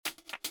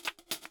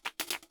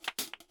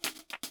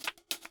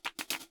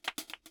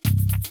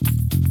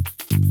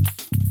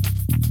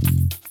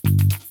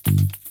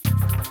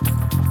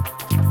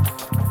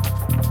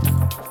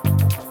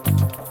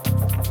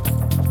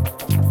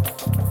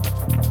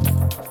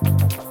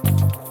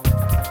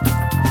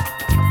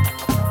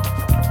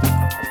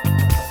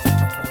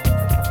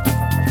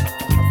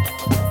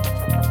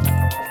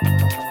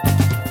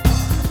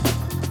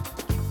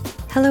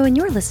Hello, and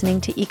you're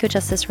listening to Eco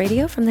Justice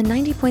Radio from the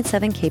 90.7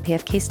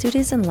 KPFK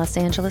studios in Los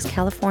Angeles,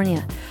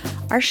 California.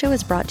 Our show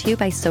is brought to you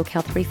by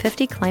SoCal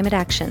 350 Climate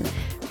Action,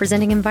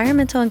 presenting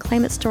environmental and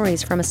climate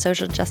stories from a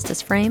social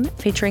justice frame,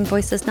 featuring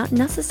voices not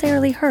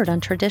necessarily heard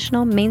on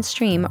traditional,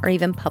 mainstream, or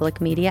even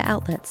public media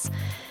outlets.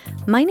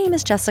 My name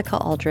is Jessica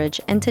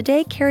Aldridge, and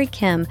today Carrie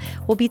Kim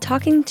will be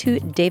talking to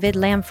David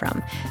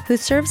Lamfrom, who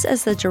serves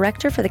as the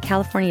Director for the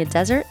California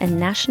Desert and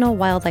National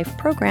Wildlife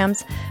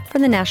Programs for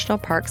the National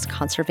Parks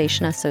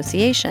Conservation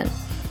Association.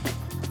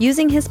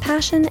 Using his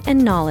passion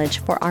and knowledge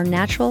for our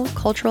natural,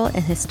 cultural,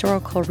 and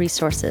historical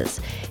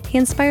resources, he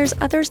inspires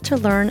others to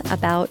learn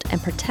about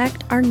and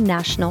protect our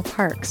national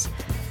parks.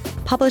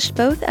 Published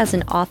both as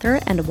an author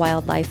and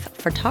wildlife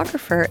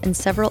photographer in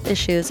several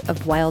issues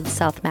of Wild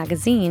South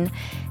magazine,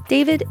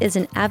 David is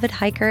an avid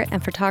hiker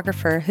and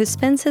photographer who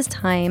spends his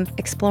time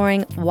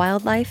exploring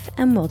wildlife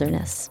and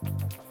wilderness.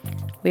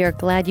 We are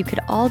glad you could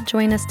all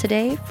join us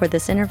today for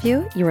this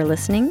interview. You are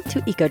listening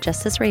to Eco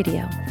Justice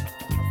Radio.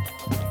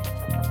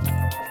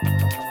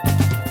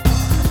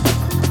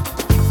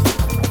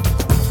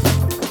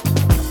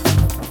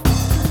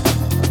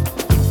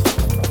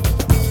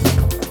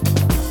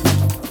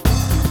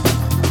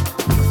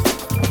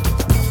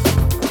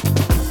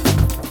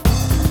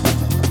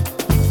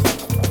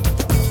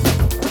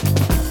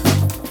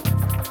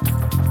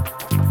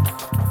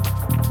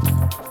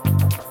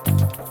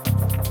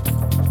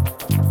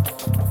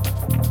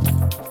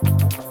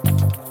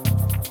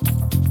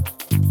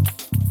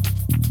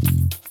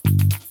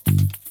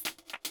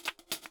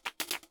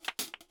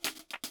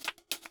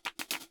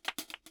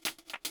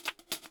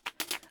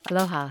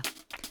 Aloha.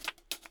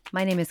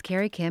 My name is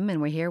Carrie Kim, and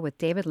we're here with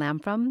David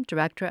Lamfrom,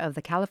 Director of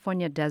the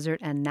California Desert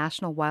and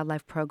National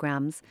Wildlife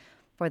Programs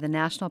for the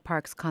National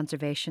Parks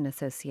Conservation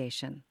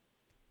Association.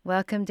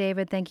 Welcome,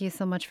 David. Thank you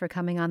so much for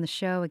coming on the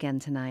show again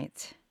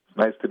tonight.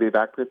 Nice to be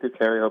back with you,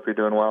 Carrie. Hope you're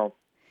doing well.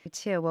 You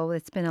too. Well,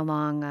 it's been a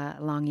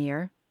long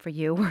year for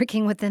you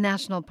working with the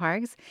national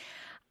parks.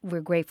 We're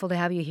grateful to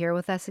have you here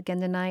with us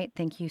again tonight.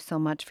 Thank you so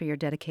much for your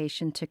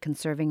dedication to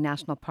conserving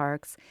national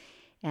parks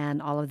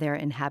and all of their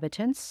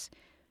inhabitants.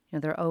 You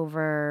know, there are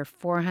over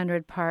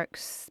 400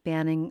 parks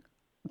spanning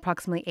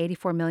approximately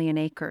 84 million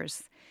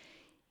acres,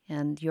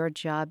 and your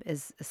job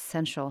is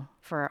essential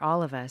for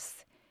all of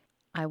us.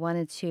 I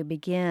wanted to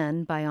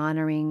begin by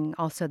honoring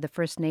also the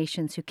First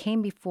Nations who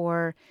came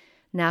before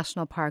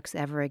national parks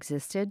ever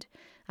existed.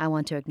 I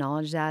want to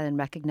acknowledge that and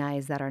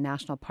recognize that our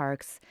national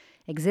parks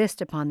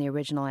exist upon the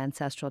original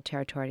ancestral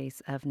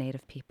territories of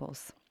Native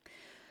peoples.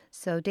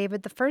 So,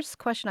 David, the first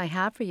question I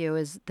have for you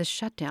is the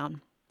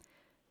shutdown.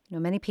 You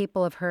know, many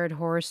people have heard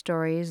horror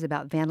stories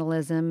about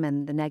vandalism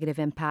and the negative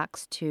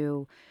impacts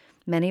to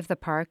many of the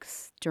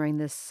parks during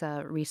this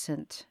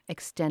recent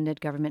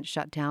extended government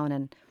shutdown,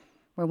 and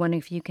we're wondering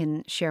if you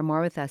can share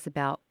more with us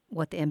about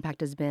what the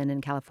impact has been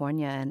in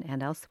California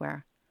and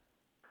elsewhere.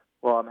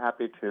 Well, I'm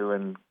happy to.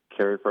 And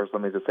Carrie, first,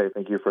 let me just say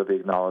thank you for the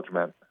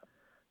acknowledgement.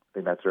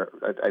 I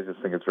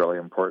just think it's really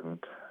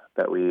important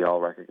that we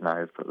all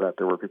recognize that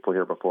there were people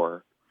here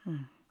before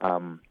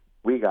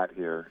we got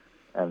here,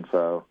 and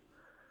so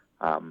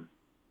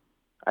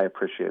I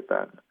appreciate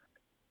that.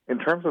 In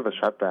terms of the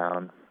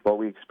shutdown, what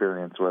we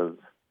experienced was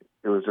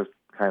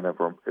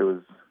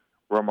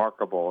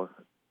remarkable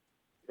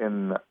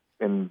in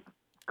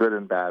good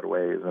and bad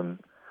ways, and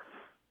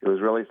it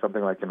was really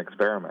something like an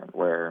experiment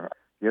where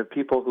you have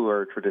people who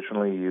are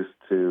traditionally used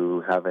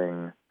to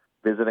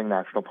visiting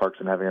national parks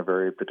and having a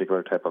very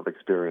particular type of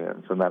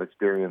experience, and that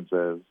experience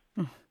is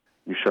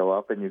you show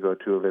up and you go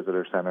to a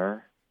visitor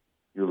center,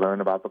 you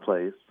learn about the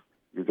place,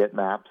 you get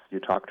maps, you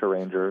talk to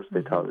rangers,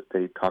 they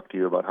talk to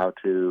you about how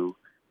to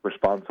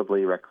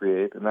responsibly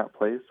recreate in that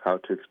place, how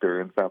to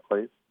experience that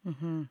place.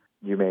 Mm-hmm.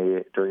 You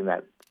may, during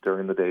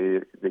the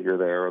day that you're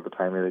there or the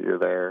timing that you're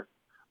there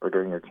or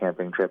during your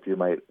camping trip, you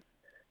might,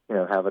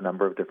 have a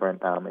number of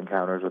different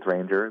encounters with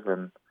rangers,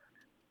 and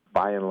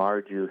by and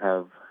large you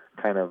have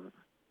kind of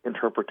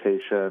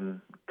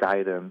interpretation,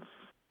 guidance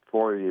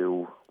for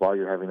you while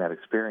you're having that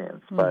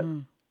experience. Mm-hmm. But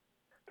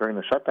during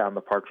the shutdown,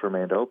 the parks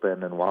remained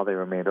open, and while they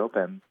remained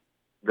open,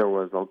 there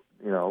was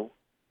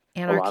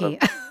anarchy.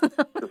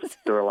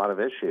 There were a lot of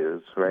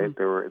issues, right?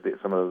 Mm-hmm.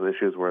 Some of those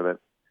issues were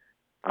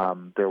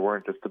that there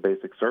weren't just the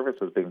basic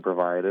services being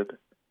provided,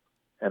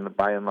 and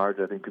by and large,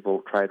 I think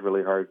people tried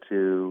really hard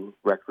to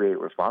recreate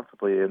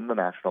responsibly in the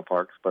national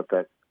parks, but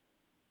that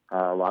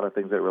a lot of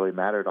things that really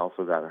mattered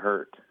also got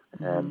hurt.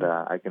 Mm-hmm. And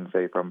I can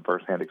say from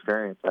firsthand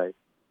experience, I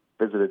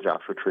visited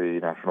Joshua Tree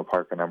National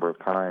Park a number of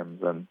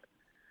times, and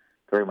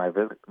during my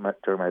visits,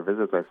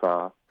 I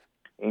saw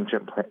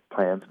ancient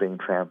plants being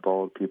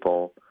trampled,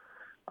 people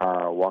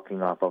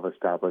walking off of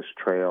established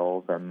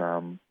trails,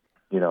 and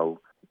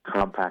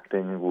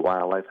compacting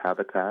wildlife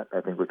habitat, I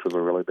think, which was a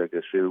really big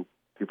issue.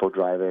 People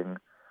driving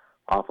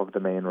off of the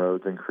main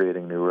roads and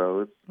creating new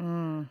roads.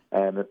 Mm.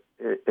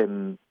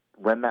 And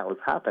when that was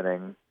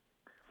happening,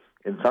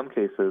 in some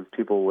cases,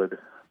 people would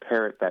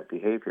parrot that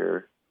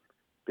behavior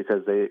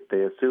because they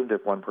assumed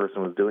if one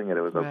person was doing it,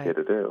 it was okay Right.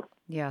 to do.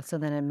 Yeah, so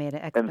then it made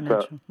it And so,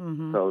 exponential.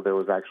 Mm-hmm. so there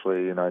was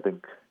actually, I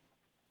think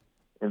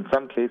in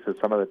some cases,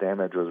 some of the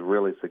damage was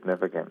really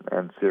significant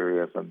and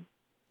serious. And,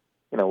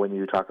 when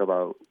you talk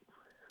about,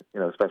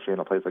 especially in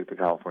a place like the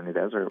California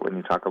desert, when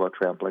you talk about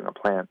trampling a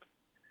plant,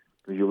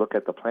 you look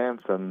at the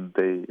plants and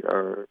they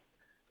are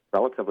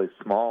relatively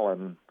small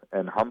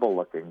and humble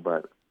looking,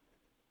 but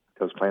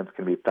those plants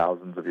can be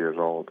thousands of years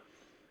old.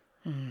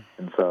 Mm.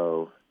 And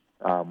so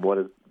what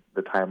is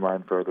the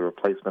timeline for the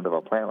replacement of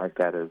a plant like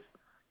that is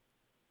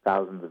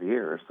thousands of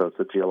years. So it's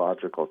a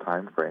geological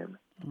time frame.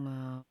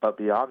 Wow. But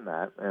beyond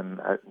that, and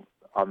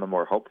on the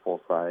more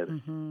hopeful side,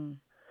 Mm-hmm.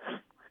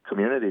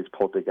 communities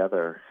pulled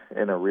together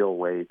in a real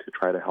way to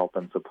try to help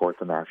and support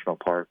the national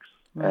parks.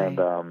 Right. And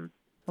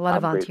A lot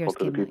of I'm volunteers grateful to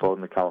the came in. people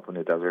in the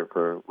California desert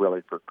for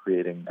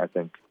creating, I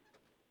think,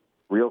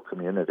 real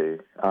community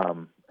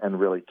and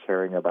really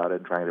caring about it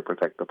and trying to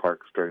protect the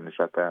parks during the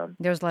shutdown.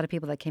 There was a lot of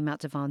people that came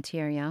out to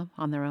volunteer, yeah,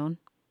 on their own.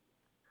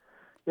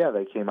 Yeah,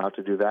 they came out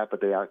to do that,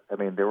 but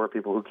there were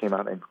people who came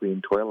out and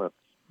cleaned toilets,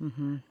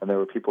 Mm-hmm. and there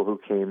were people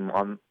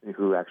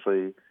who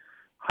actually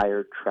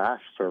hired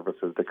trash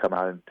services to come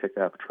out and pick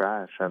up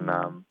trash, and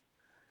I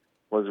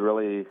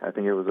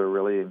think it was a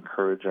really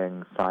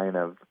encouraging sign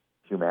of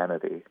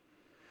humanity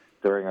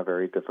during a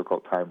very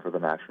difficult time for the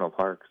national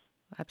parks.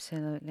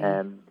 Absolutely.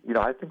 And,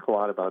 I think a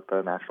lot about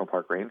the National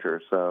Park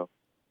Rangers. So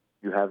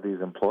you have these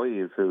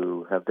employees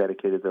who have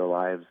dedicated their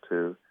lives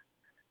to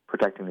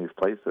protecting these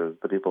places,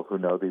 the people who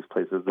know these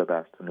places the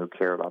best and who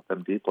care about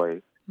them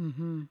deeply.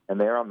 Mm-hmm. And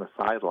they're on the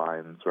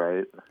sidelines,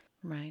 right?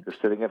 Right. They're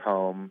sitting at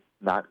home,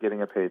 not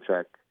getting a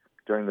paycheck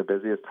during the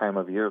busiest time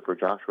of year for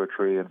Joshua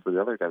Tree and for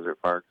the other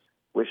desert parks,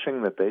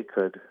 wishing that they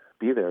could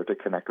be there to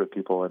connect with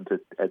people and to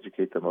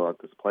educate them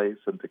about this place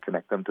and to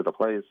connect them to the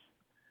place.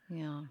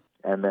 Yeah.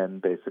 And then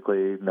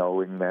basically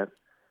knowing that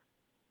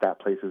that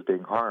place is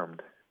being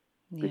harmed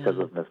because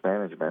Yeah. of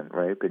mismanagement,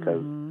 right?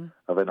 Because Mm-hmm.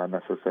 of an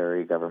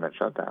unnecessary government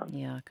shutdown.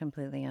 Yeah,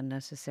 completely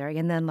unnecessary.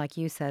 And then, like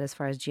you said, as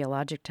far as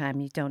geologic time,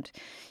 you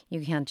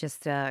can't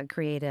just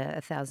create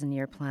a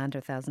 1,000-year plant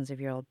or thousands of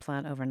year old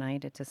plant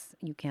overnight.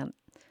 You can't.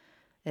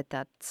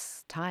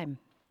 That's time.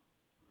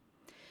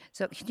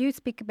 So, could you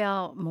speak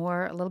about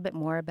a little bit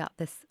more about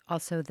this?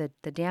 Also, the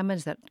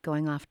damage that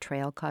going off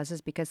trail causes,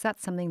 because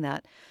that's something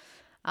that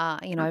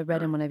I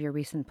read in one of your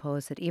recent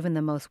posts that even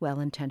the most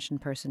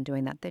well-intentioned person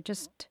doing that, they're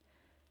just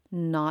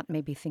not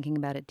maybe thinking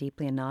about it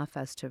deeply enough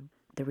as to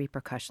the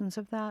repercussions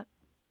of that.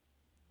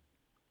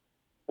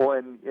 Well,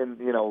 and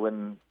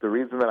when the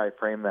reason that I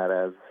frame that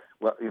as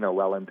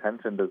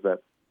well-intentioned is that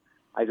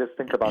I just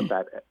think about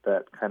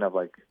that kind of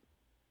like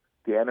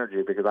the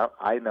energy, because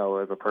I know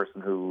as a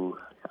person who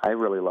I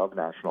really love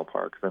national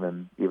parks,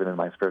 and even in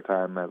my spare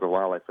time as a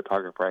wildlife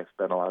photographer, I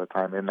spend a lot of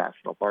time in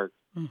national parks,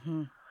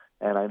 Mm-hmm.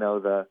 and I know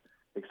the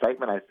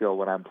excitement I feel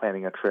when I'm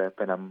planning a trip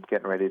and I'm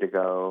getting ready to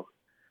go,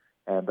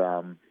 and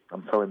I'm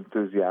so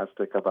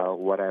enthusiastic about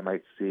what I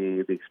might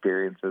see, the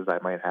experiences I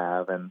might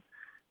have, and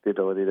the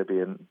ability to be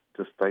in,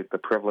 just like the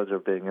privilege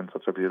of being in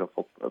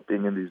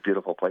being in these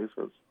beautiful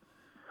places.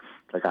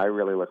 Like, I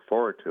really look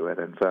forward to it.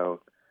 And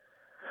so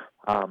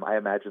I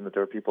imagine that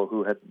there are people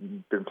who had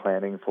been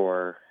planning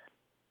for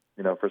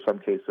some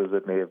cases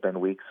it may have been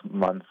weeks,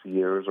 months,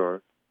 years,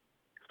 or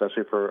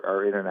especially for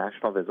our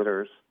international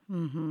visitors,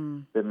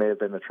 Mm-hmm. it may have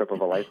been the trip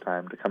of a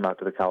lifetime to come out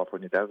to the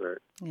California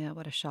desert. Yeah,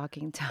 what a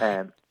shocking time.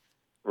 And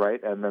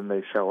right, and then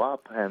they show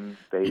up and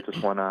they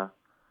just want to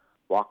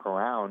walk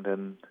around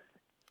and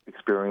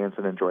experience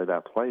and enjoy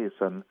that place,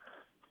 and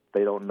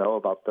they don't know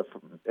about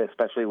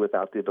especially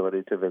without the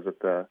ability to visit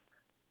the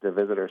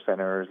visitor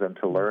centers and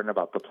to learn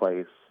about the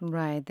place.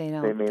 Right, they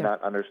don't. They may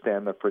not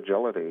understand the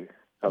fragility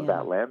of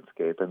that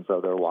landscape, and so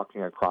they're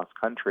walking across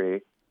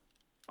country,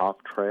 off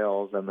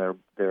trails, and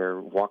they're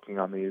walking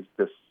on these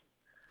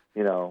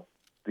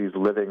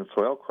living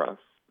soil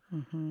crusts.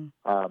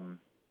 Mm-hmm.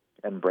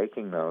 And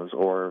breaking those,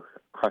 or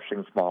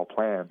crushing small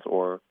plants,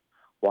 or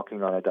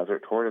walking on a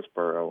desert tortoise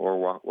burrow,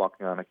 or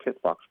walking on a kit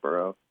fox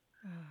burrow.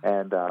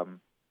 And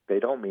they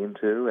don't mean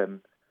to,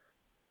 and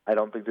I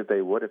don't think that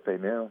they would if they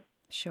knew.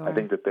 Sure. I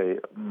think that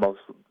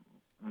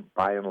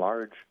by and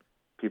large,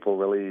 people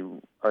really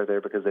are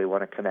there because they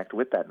want to connect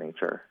with that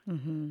nature,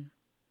 Mm-hmm.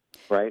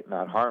 right?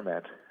 Not harm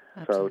it.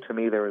 Absolutely. So to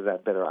me, there was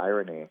that bitter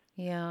irony.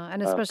 Yeah,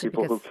 and especially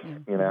people because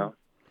who.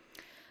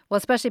 Well,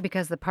 especially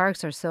because the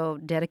parks are so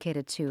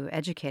dedicated to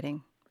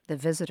educating the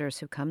visitors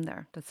who come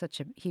there. That's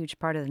such a huge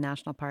part of the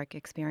national park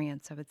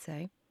experience, I would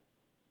say.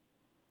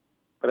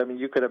 But I mean,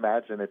 you could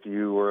imagine if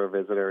you were a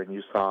visitor and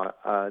you saw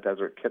a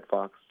desert kit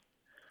fox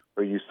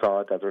or you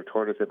saw a desert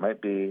tortoise, it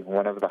might be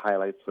one of the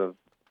highlights of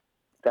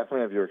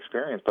your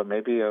experience, but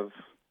maybe of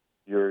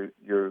your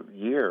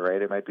year,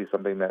 right? It might be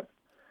something that,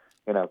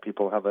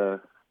 people have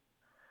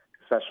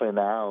especially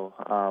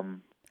now,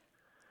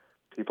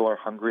 people are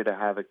hungry to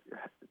have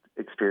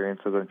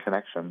experiences and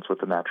connections with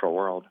the natural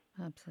world.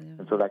 Absolutely.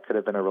 And so that could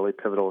have been a really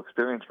pivotal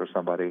experience for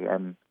somebody.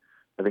 And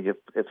I think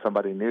if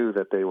somebody knew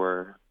that they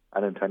were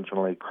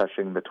unintentionally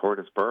crushing the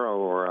tortoise burrow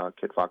or a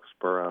kit fox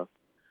burrow,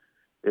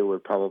 it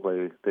would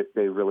probably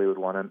they really would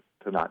want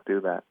to not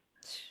do that.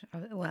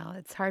 Well,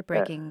 it's Uh,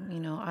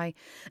 heartbreaking.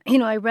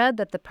 I read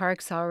that the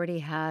parks already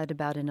had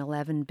about an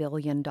 $11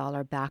 billion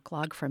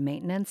backlog for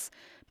maintenance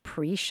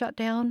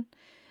pre-shutdown.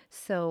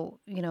 So,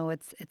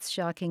 it's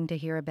shocking to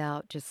hear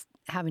about just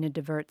having to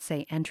divert,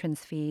 say,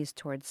 entrance fees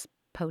towards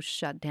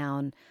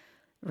post-shutdown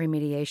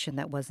remediation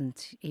that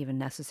wasn't even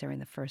necessary in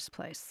the first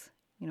place.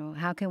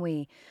 How can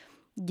we,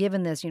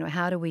 given this,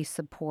 how do we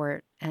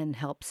support and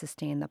help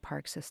sustain the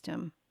park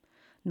system,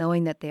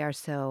 knowing that they are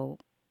so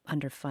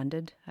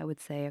underfunded, I would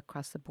say,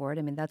 across the board?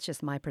 I mean, that's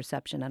just my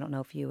perception. I don't know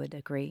if you would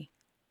agree.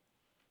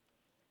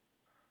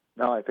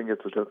 no, I think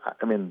it's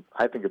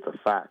a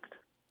fact.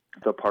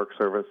 The Park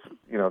Service,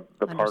 the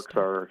parks Understood.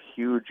 are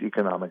huge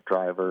economic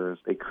drivers.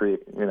 They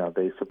create,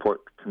 they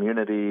support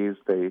communities.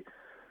 They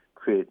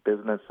create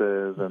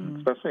businesses, and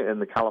especially in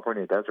the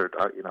California desert,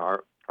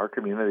 our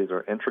communities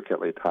are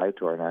intricately tied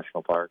to our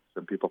national parks,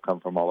 and people come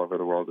from all over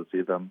the world to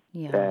see them.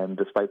 Yeah. And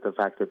despite the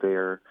fact that they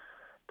are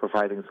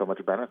providing so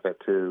much benefit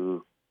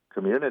to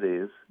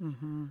communities,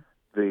 Mm-hmm.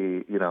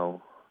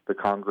 the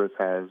Congress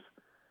has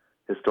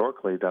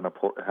historically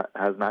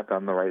has not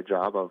done the right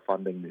job of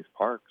funding these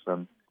parks,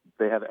 and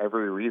they have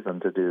every reason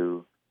to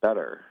do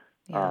better.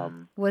 Yeah.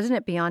 Wasn't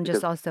it beyond just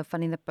because also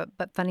funding but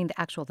funding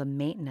the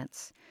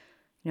maintenance,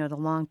 the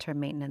long-term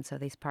maintenance of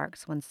these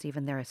parks once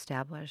even they're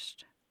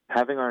established?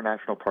 having our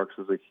national parks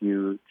is a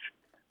huge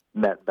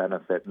net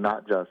benefit,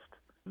 not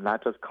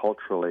just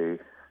culturally,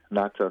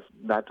 not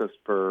just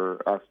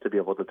for us to be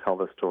able to tell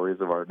the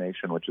stories of our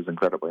nation, which is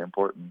incredibly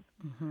important,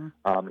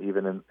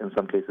 even in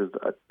some cases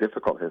a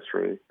difficult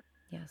history,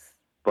 Yes.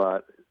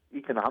 but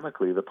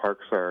economically the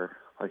parks are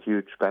a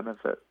huge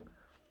benefit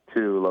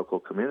to local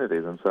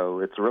communities, and so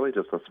it's really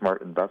just a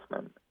smart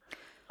investment.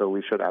 So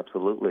we should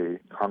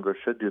Congress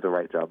should do the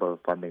right job of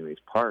funding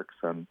these parks,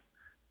 and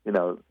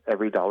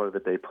every dollar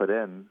that they put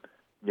in,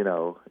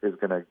 is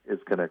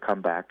gonna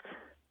come back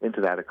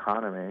into that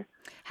economy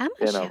How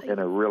much? in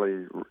a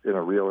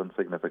real and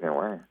significant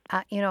way.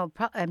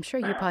 I'm sure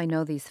you probably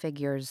know these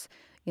figures.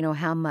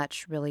 How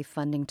much really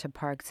funding to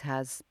parks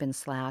has been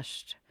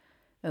slashed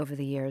over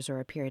the years or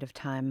a period of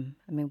time.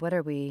 I mean, what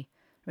are we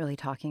really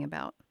talking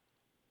about?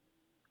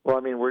 Well, I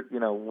mean,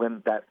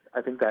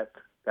 I think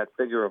that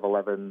figure of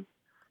 $11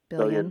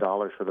 billion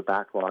for the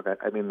backlog,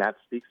 I mean, that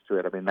speaks to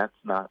it. I mean, that's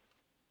not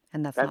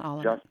And that's that's not all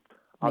of just it.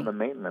 on the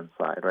maintenance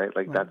side, right?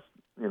 Like Right.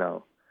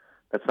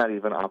 that's not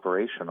even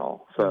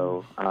operational.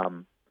 So,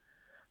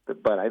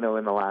 but I know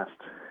in the last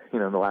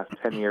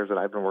 10 years that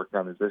I've been working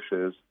on these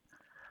issues,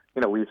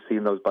 we've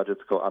seen those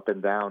budgets go up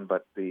and down.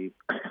 But the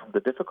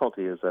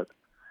difficulty is that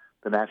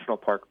the national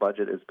park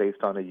budget is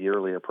based on a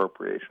yearly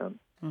appropriation.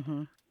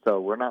 Mm-hmm. So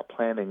we're not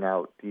planning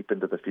out deep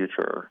into the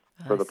future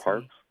for the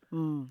parks.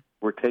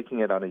 We're taking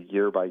it on a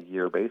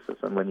year-by-year basis.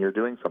 And when you're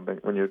doing something,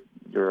 when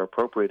you're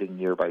appropriating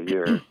year by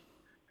year,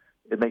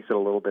 it makes it a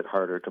little bit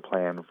harder to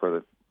plan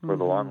for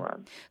the long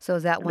run. So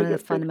is that and one to of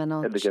the get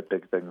fundamental? and to get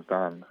big things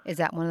done. Is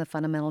that one of the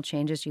fundamental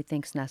changes you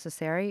think is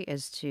necessary?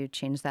 Is to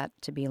change that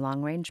to be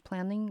long-range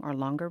planning or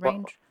longer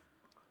range?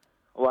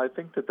 Well, I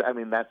think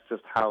that's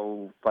just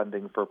how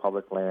funding for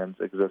public lands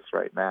exists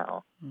right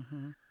now.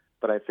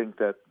 But I think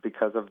that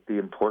because of the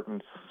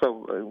importance,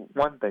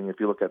 one thing,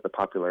 if you look at the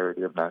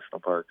popularity of national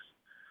parks,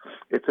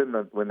 it's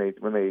when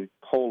they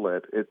poll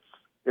it, it's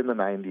in the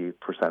 90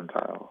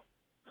 percentile.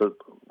 So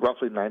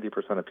roughly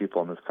 90% of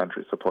people in this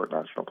country support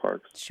national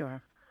parks.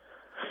 Sure.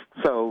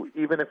 So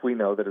even if we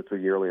know that it's a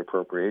yearly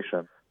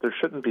appropriation, there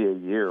shouldn't be a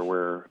year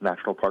where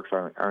national parks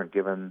aren't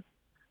given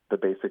the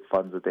basic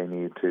funds that they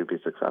need to be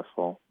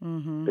successful,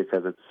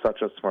 because it's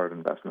such a smart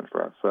investment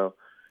for us. So,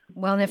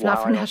 well, and if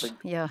not for national,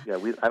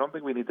 I don't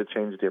think we need to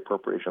change the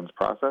appropriations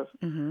process.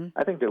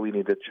 I think that we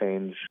need to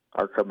change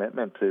our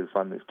commitment to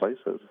fund these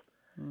places.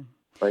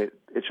 Right?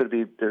 It should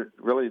be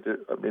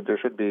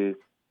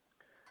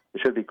it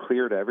should be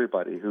clear to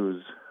everybody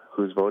who's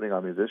voting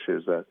on these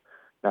issues that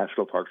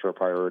national parks are a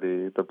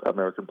priority. The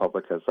American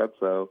public has said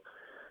so.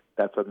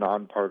 That's a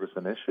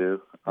nonpartisan issue.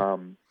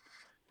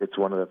 It's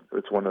one of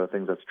the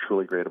things that's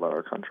truly great about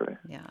our country.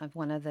 Yeah,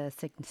 one of the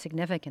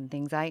significant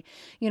things.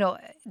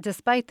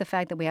 Despite the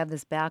fact that we have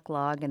this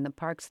backlog and the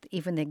parks,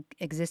 even the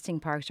existing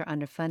parks are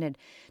underfunded,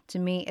 to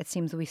me it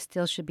seems we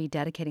still should be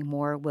dedicating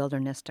more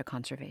wilderness to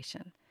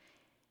conservation,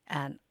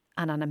 and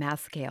on a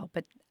mass scale.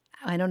 But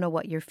I don't know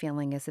what your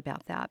feeling is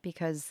about that,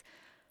 because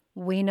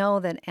we know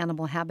that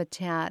animal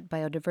habitat,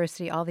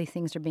 biodiversity, all these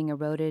things are being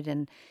eroded,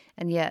 and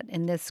yet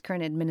in this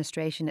current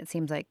administration, it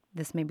seems like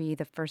this may be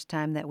the first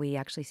time that we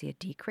actually see a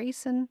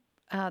decrease in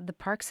the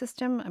park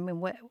system. I mean,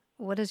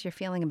 what is your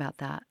feeling about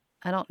that?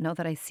 I don't know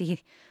that I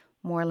see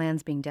more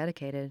lands being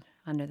dedicated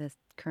under this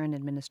current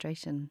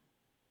administration.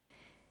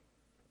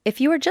 If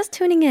you are just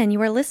tuning in,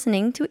 you are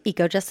listening to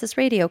Eco Justice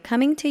Radio,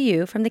 coming to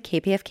you from the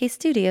KPFK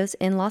studios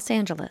in Los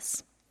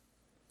Angeles.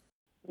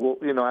 Well,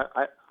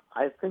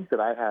 I think that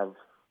I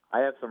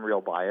have some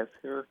real bias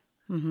here.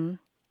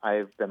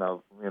 I've been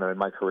in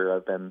my career,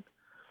 I've been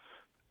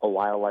a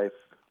wildlife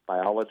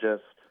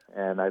biologist,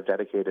 and I've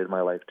dedicated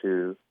my life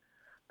to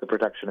the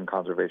protection and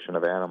conservation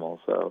of animals.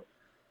 So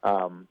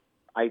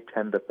I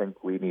tend to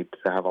think we need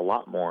to have a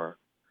lot more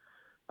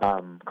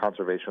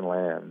conservation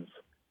lands.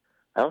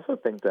 I also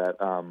think that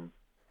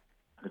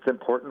it's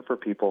important for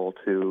people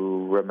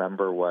to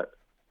remember what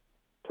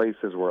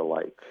places were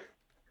like.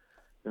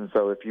 And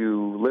so if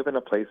you live in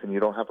a place and you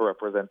don't have a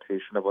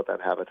representation of what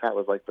that habitat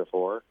was like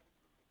before,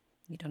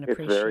 you don't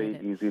appreciate it's very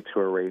it. easy to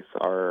erase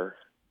our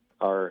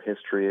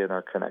history and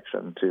our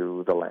connection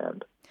to the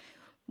land.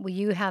 Well,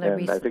 you had a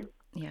recent...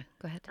 Yeah,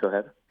 go ahead. Go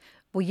ahead.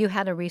 Well, you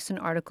had a recent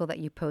article that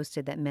you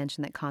posted that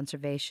mentioned that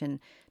conservation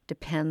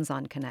depends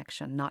on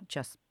connection, not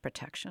just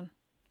protection.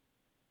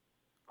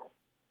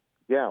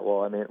 Yeah,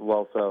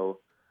 so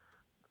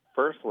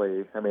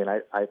firstly,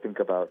 I think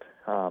about,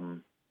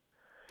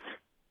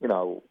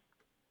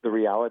 the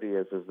reality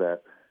is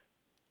that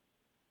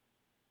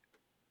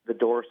the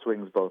door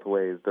swings both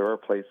ways. There are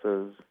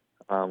places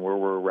where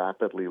we're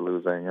rapidly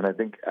losing, and I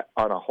think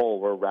on a whole,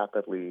 we're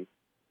rapidly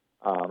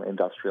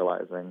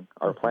industrializing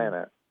our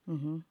planet.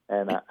 Mm-hmm.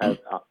 And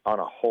on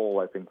a whole,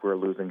 I think we're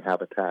losing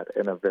habitat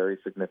in a very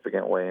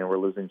significant way, and we're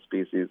losing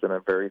species in a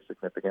very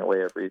significant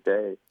way every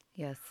day.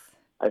 Yes.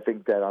 I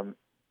think that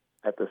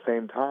at the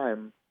same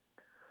time,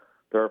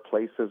 there are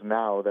places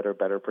now that are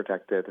better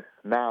protected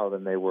now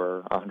than they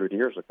were 100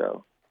 years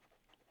ago.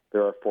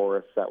 There are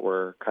forests that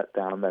were cut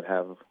down that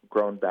have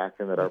grown back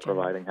and that are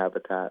providing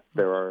habitat.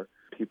 There are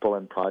people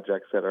and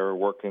projects that are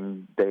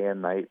working day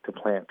and night to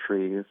plant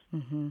trees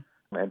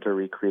and to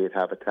recreate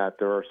habitat.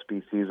 There are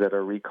species that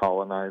are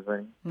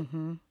recolonizing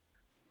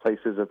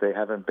places that they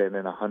haven't been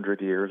in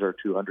 100 years or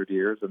 200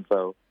 years. And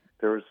so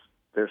there's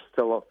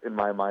still, in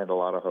my mind, a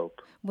lot of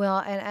hope. Well,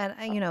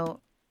 and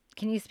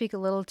can you speak a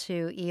little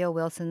to E.O.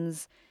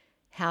 Wilson's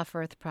Half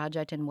Earth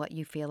Project and what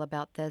you feel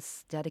about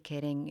this,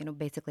 dedicating,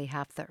 basically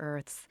half the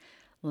Earth's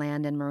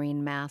land and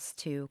marine mass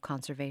to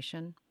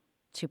conservation,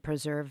 to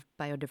preserve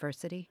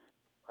biodiversity?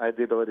 I had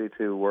the ability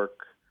to work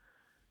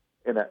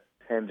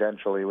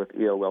tangentially with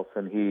E.O.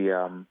 Wilson.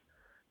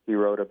 He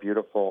wrote a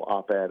beautiful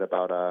op-ed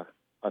about a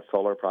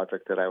solar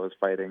project that I was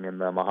fighting in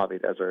the Mojave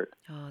Desert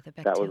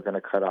that was going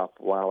to cut off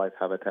wildlife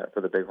habitat for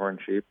the bighorn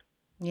sheep.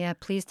 Yeah,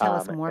 please tell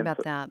us more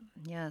about that.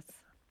 Yes.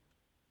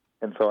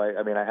 And so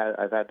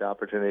I've had the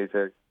opportunity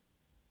to,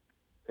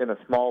 in a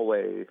small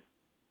way,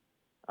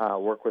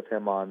 work with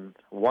him on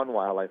one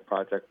wildlife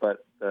project.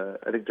 But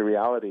I think the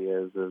reality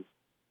is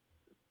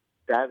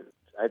that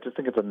I just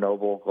think it's a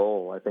noble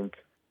goal. I think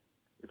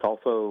it's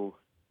also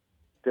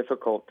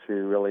difficult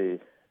to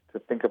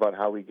think about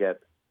how we get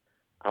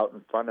out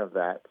in front of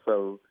that.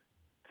 So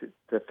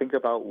to think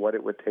about what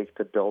it would take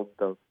to build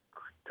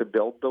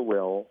the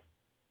will,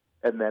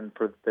 and then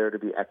for there to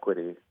be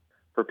equity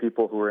for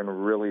people who are in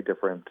really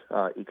different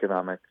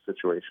economic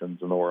situations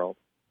in the world,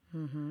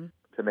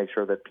 to make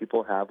sure that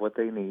people have what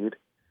they need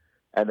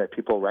and that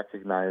people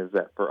recognize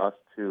that for us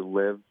to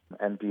live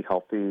and be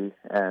healthy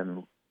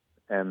and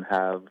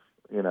have,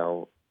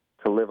 to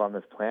live on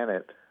this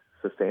planet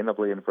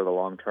sustainably and for the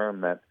long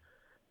term, that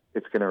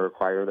it's going to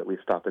require that we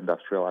stop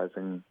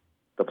industrializing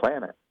the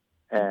planet.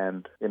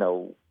 And,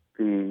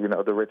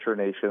 the richer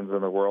nations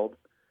in the world,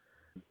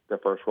 the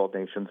first world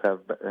nations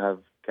have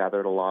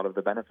gathered a lot of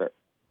the benefit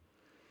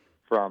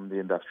from the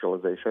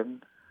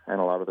industrialization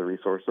and a lot of the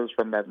resources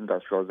from that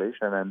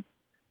industrialization. And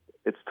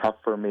it's tough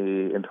for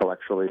me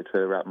intellectually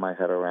to wrap my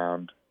head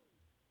around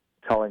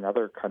telling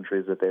other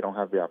countries that they don't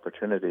have the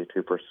opportunity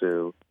to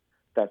pursue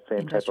that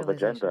same type of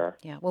agenda.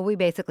 Yeah. Well, we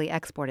basically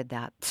exported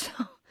that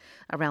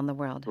around the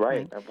world.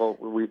 Right. Well,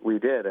 we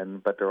did,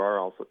 but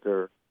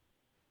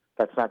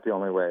that's not the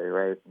only way,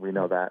 right? We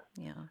know that.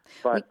 Yeah.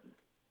 But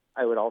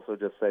I would also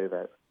just say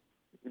that,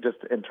 just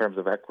in terms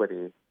of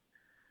equity,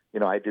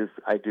 I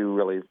do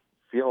really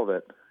feel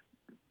that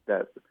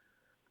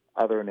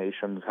other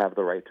nations have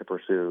the right to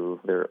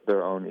pursue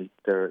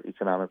their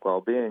economic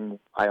well-being.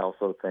 I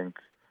also think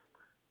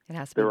it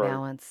has to be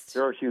balanced.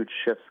 There are huge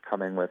shifts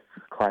coming with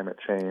climate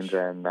change,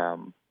 and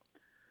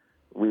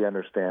we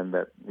understand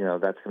that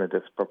that's going to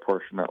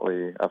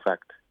disproportionately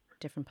affect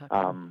different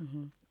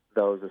populations.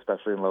 Those,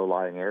 especially in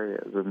low-lying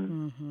areas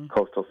and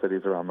coastal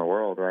cities around the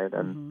world, right?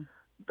 And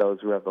those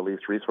who have the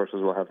least resources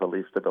will have the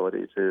least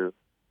ability to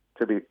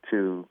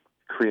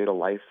create a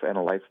life and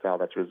a lifestyle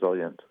that's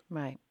resilient.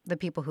 Right. The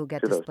people who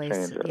get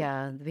displaced,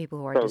 the people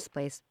who are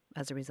displaced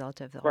as a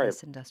result of all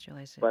this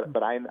industrialization.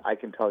 But I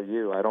can tell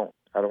you, I don't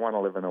want to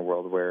live in a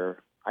world where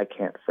I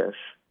can't fish,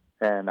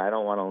 and I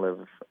don't want to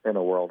live in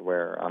a world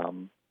where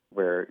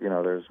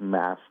there's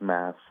mass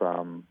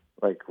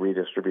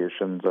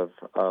redistributions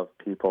of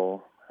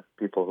people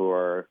who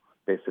are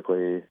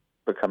basically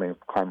becoming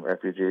climate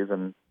refugees.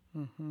 And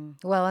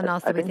well, and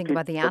also we think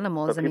about the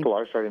animals. People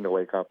are starting to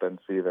wake up and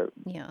see that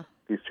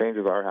these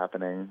changes are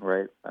happening,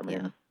 right?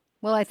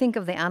 Well, I think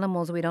of the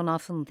animals. We don't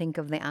often think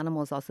of the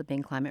animals also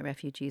being climate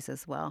refugees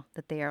as well,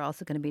 that they are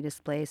also going to be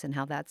displaced and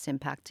how that's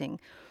impacting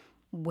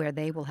where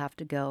they will have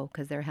to go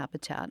because their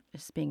habitat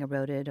is being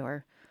eroded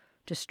or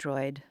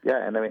destroyed.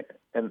 Yeah, and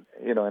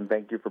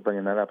thank you for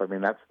bringing that up.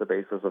 That's the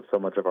basis of so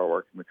much of our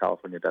work in the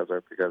California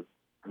desert, because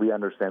we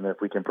understand that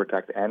if we can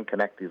protect and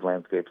connect these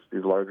landscapes,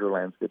 these larger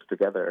landscapes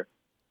together,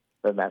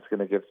 then that's going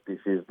to give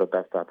species the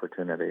best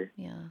opportunity.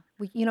 Yeah.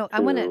 I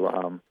want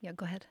to. Yeah,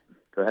 go ahead.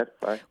 Go ahead.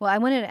 Sorry. Well, I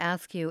wanted to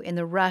ask you, in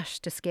the rush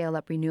to scale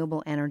up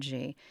renewable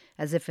energy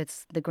as if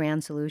it's the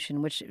grand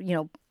solution, which,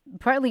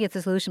 partly it's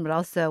a solution, but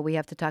also we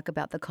have to talk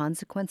about the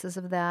consequences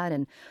of that.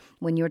 And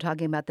when you were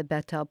talking about the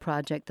Bechtel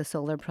project, the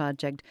solar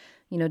project,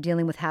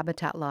 dealing with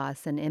habitat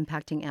loss and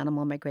impacting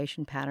animal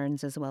migration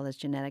patterns as well as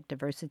genetic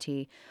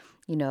diversity,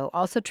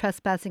 also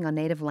trespassing on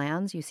native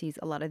lands. You see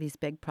a lot of these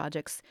big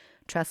projects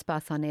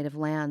trespass on native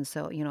lands.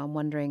 So, I'm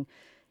wondering,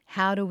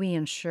 how do we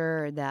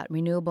ensure that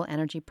renewable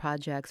energy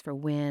projects for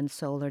wind,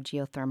 solar,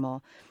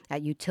 geothermal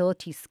at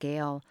utility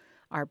scale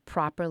are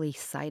properly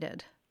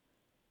sited?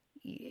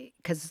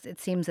 Because it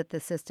seems that the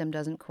system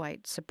doesn't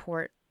quite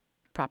support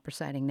proper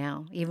siting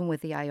now. Even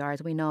with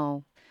EIRs, we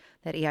know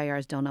that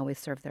EIRs don't always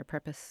serve their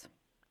purpose.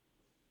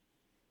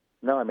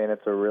 No, I mean,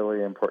 it's a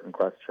really important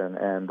question,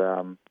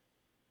 and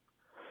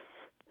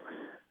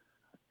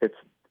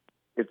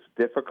it's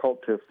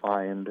difficult to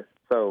find.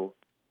 So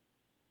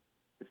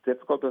it's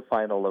difficult to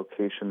find a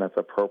location that's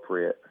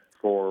appropriate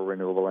for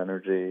renewable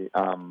energy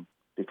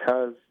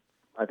because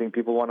I think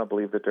people want to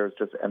believe that there's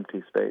just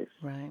empty space.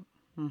 Right.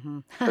 Mm-hmm.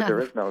 But there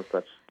is no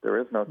such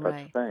right.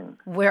 such thing.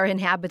 Where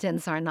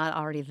inhabitants are not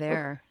already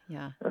there.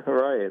 Yeah.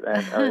 Right,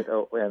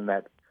 and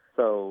that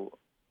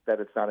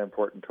it's not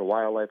important to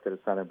wildlife, that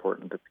it's not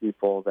important to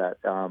people, that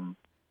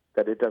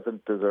it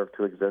doesn't deserve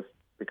to exist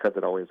because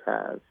it always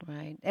has.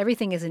 Right.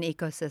 Everything is an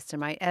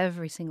ecosystem, right?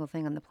 Every single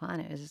thing on the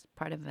planet is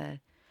part of a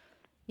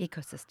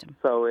ecosystem.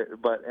 So,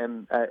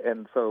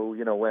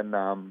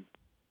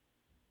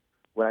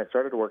 when I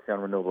started working on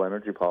renewable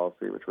energy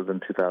policy, which was in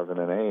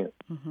 2008,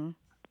 mm-hmm.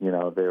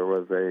 There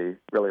was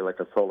really like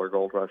a solar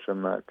gold rush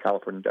in the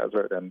California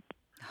desert, and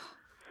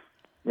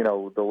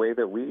the way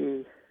that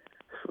we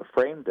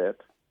framed it,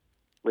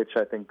 which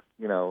I think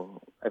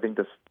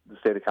the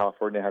state of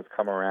California has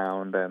come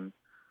around, and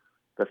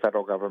the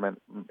federal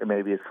government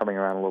maybe is coming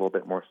around a little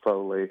bit more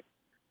slowly,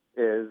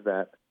 is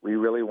that we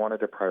really wanted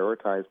to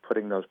prioritize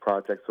putting those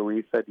projects. So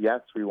we said,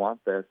 yes, we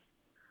want this,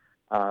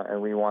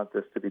 and we want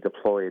this to be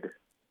deployed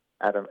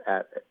at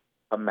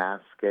a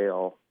mass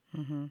scale,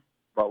 mm-hmm.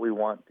 but we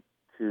want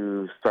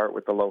to start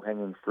with the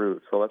low-hanging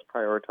fruit. So let's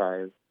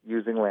prioritize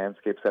using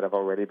landscapes that have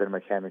already been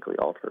mechanically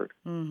altered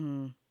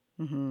mm-hmm.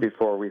 Mm-hmm.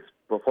 before we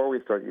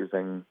start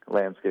using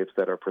landscapes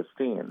that are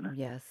pristine.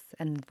 Yes,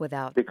 and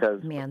without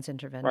man's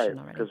intervention right,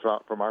 already.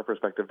 Because from our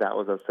perspective, that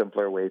was a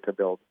simpler way to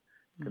build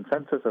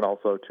consensus and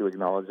also to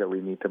acknowledge that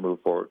we need to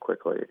move forward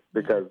quickly.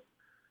 Because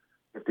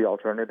if the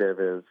alternative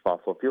is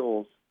fossil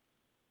fuels,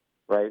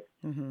 right,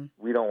 mm-hmm.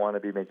 we don't want to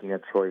be making a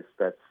choice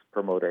that's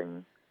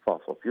promoting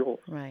fossil fuels.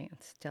 Right,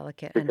 it's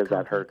delicate because and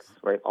that hurts,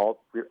 right? All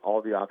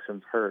the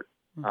options hurt.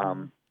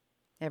 Mm-hmm.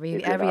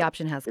 Every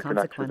option has consequences. If you're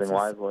not choosing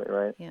wisely,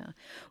 right? Yeah.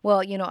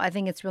 Well, I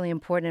think it's really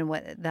important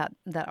what that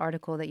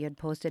article that you had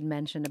posted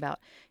mentioned about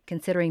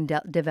considering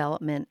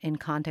development in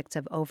context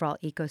of overall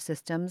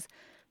ecosystems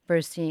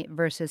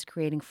versus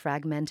creating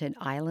fragmented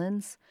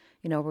islands,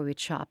 where we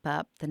chop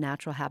up the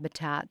natural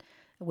habitat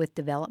with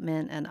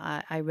development. And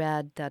I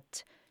read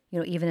that,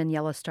 even in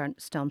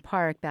Yellowstone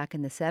Park back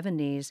in the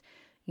 70s,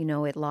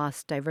 it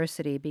lost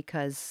diversity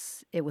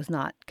because it was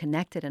not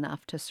connected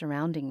enough to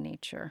surrounding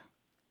nature.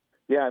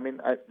 Yeah, I mean,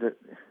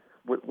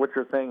 what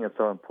you're saying is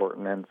so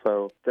important, and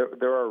so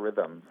there are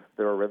rhythms.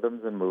 There are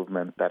rhythms and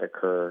movement that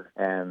occur,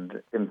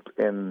 and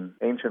in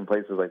ancient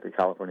places like the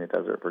California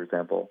desert, for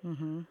example,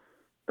 mm-hmm.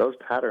 those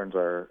patterns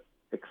are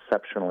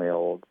exceptionally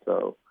old.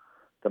 So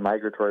the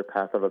migratory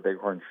path of a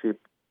bighorn sheep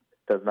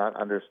does not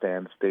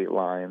understand state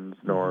lines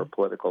nor mm-hmm.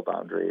 political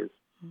boundaries,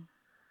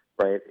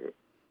 right?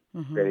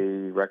 Mm-hmm.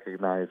 They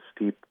recognize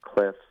steep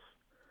cliffs,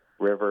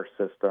 river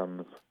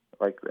systems.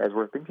 Like, as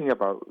we're thinking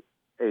about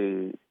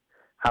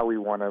how we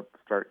want to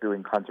start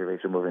doing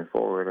conservation moving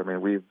forward, I mean,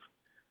 we've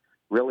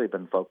really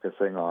been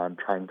focusing on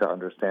trying to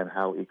understand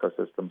how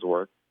ecosystems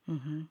work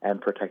mm-hmm.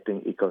 and protecting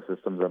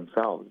ecosystems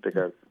themselves.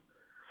 Because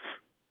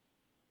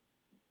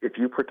if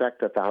you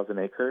protect 1,000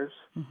 acres,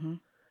 mm-hmm.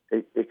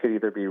 it could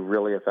either be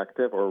really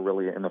effective or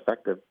really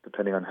ineffective,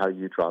 depending on how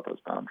you draw those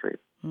boundaries.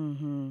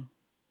 Mm-hmm.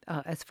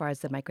 As far as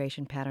the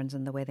migration patterns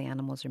and the way the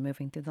animals are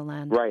moving through the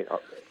land. Right.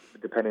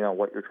 Depending on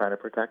what you're trying to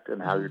protect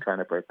and how you're trying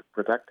to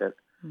protect it.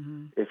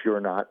 Mm-hmm. If you're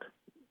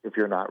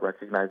not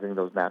recognizing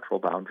those natural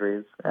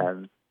boundaries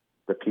and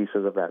the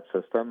pieces of that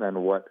system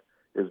and what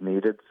is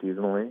needed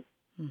seasonally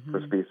mm-hmm. for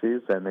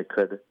species, then it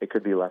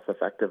could be less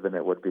effective than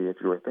it would be if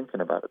you were thinking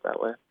about it that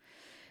way.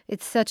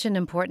 It's such an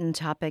important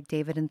topic,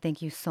 David, and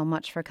thank you so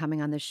much for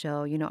coming on the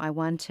show. I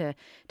want to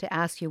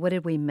ask you, what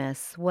did we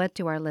miss? What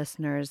do our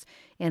listeners,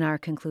 in our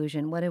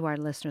conclusion, what do our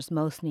listeners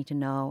most need to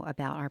know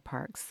about our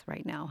parks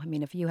right now? I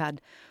mean, if you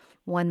had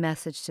one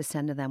message to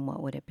send to them,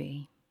 what would it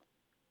be?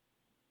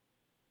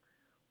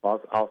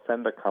 Well, I'll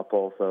send a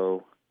couple.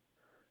 So,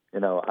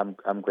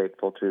 I'm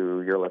grateful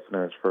to your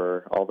listeners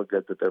for all the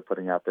good that they're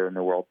putting out there in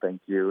the world.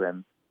 Thank you,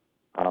 and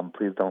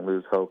please don't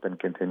lose hope and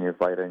continue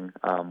fighting.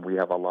 We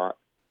have a lot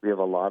we have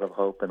a lot of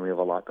hope and we have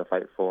a lot to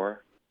fight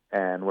for,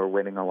 and we're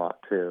winning a lot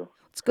too.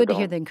 It's good to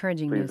hear the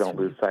encouraging news. Please don't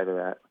lose sight of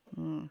that.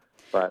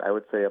 But I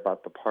would say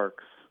about the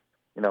parks,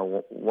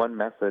 one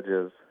message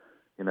is,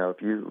 if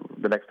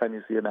the next time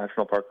you see a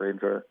national park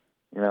ranger,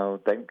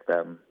 thank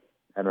them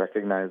and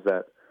recognize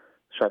that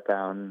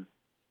shutdown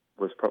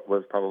was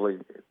probably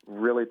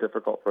really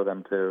difficult for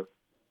them too.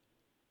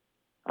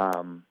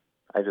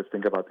 I just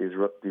think about these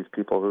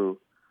people who,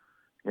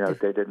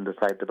 they didn't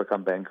decide to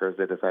become bankers;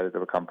 they decided to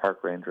become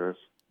park rangers.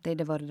 They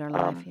devoted their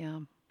life,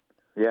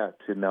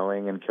 to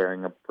knowing and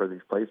caring for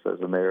these places,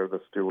 and they are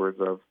the stewards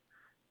of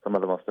some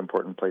of the most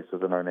important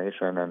places in our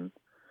nation. And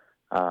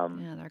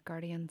they're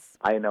guardians.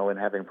 I know in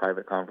having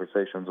private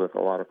conversations with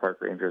a lot of park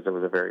rangers, it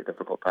was a very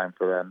difficult time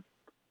for them,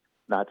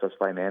 not just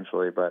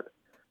financially, but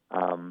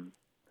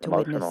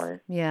emotionally.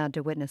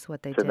 To witness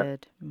what they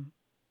did.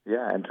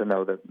 And to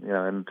know that,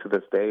 and to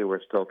this day, we're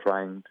just still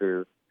trying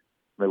to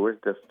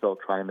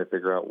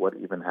figure out what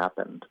even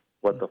happened,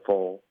 what the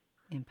full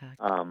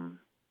impact,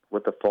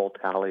 what the full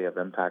tally of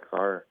impacts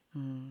are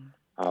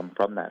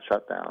from that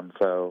shutdown.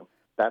 So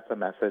that's a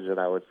message that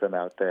I would send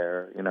out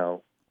there.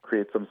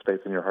 Create some space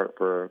in your heart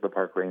for the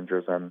park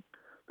rangers, and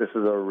this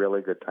is a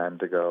really good time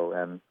to go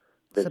and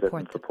visit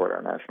and support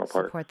our national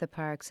parks. Support the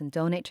parks and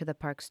donate to the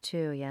parks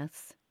too.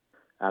 Yes,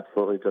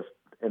 absolutely. Just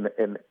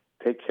and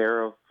take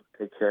care of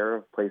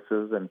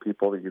places and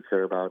people that you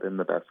care about in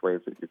the best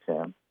ways that you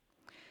can.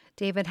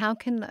 David,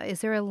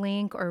 is there a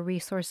link or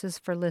resources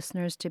for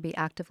listeners to be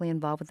actively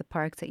involved with the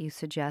parks that you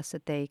suggest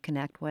that they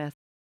connect with?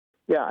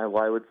 Yeah, I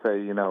would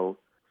say,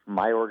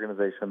 my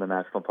organization, the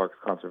National Parks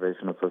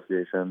Conservation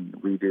Association,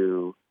 we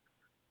do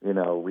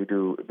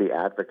the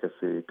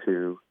advocacy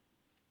to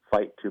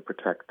fight to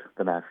protect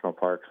the national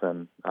parks,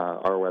 and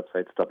our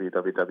website's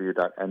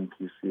www.npca.org.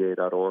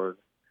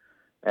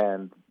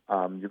 And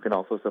you can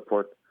also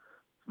support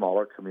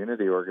smaller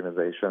community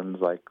organizations,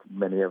 like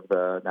many of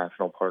the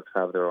national parks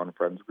have their own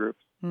friends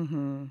groups.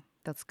 Mm-hmm.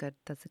 That's good.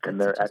 That's a good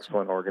And they're suggestion.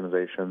 excellent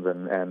organizations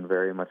and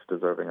very much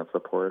deserving of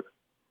support.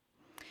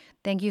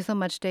 Thank you so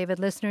much, David.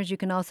 Listeners, you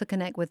can also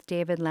connect with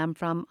David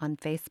Lamfrom on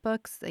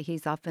Facebook.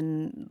 He's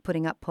often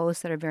putting up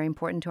posts that are very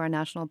important to our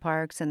national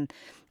parks and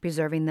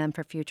preserving them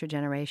for future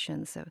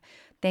generations. So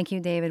thank you,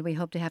 David. We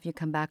hope to have you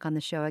come back on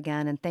the show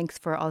again. And thanks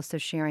for also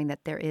sharing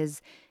that there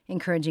is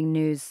encouraging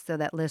news so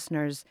that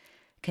listeners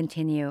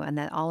continue and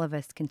that all of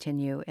us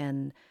continue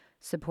in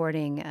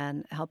supporting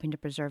and helping to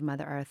preserve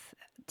Mother Earth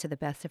to the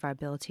best of our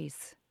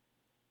abilities.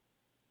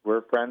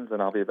 We're friends,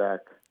 and I'll be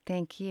back.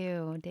 Thank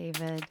you,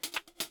 David.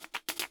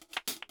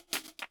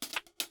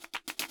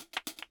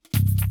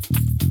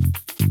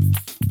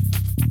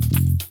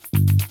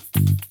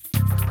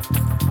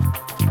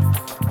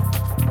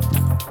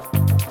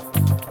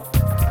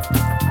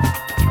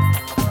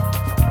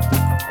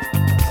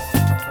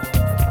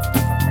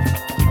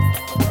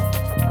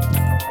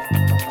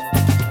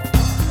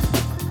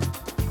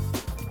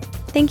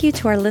 Thank you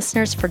to our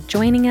listeners for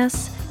joining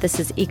us. This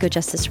is Eco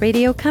Justice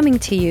Radio coming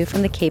to you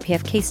from the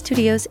KPFK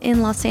studios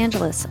in Los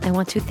Angeles. I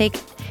want to thank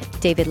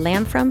David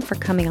Lamfrom for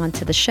coming on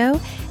to the show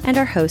and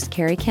our host,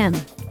 Carrie Kim.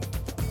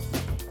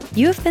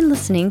 You have been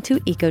listening to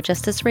Eco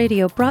Justice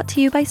Radio, brought to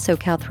you by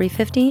SoCal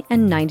 350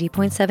 and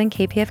 90.7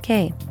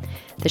 KPFK.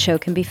 The show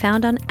can be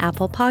found on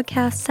Apple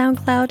Podcasts,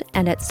 SoundCloud,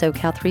 and at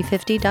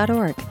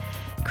SoCal350.org.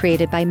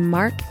 Created by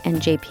Mark and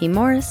JP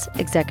Morris,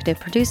 executive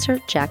producer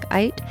Jack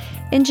Eit,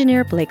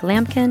 engineer Blake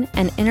Lampkin,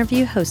 and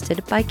interview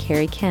hosted by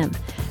Carrie Kim.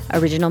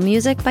 Original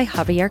music by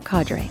Javier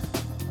Cadre.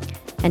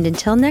 And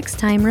until next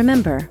time,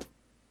 remember,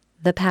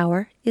 the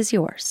power is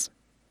yours.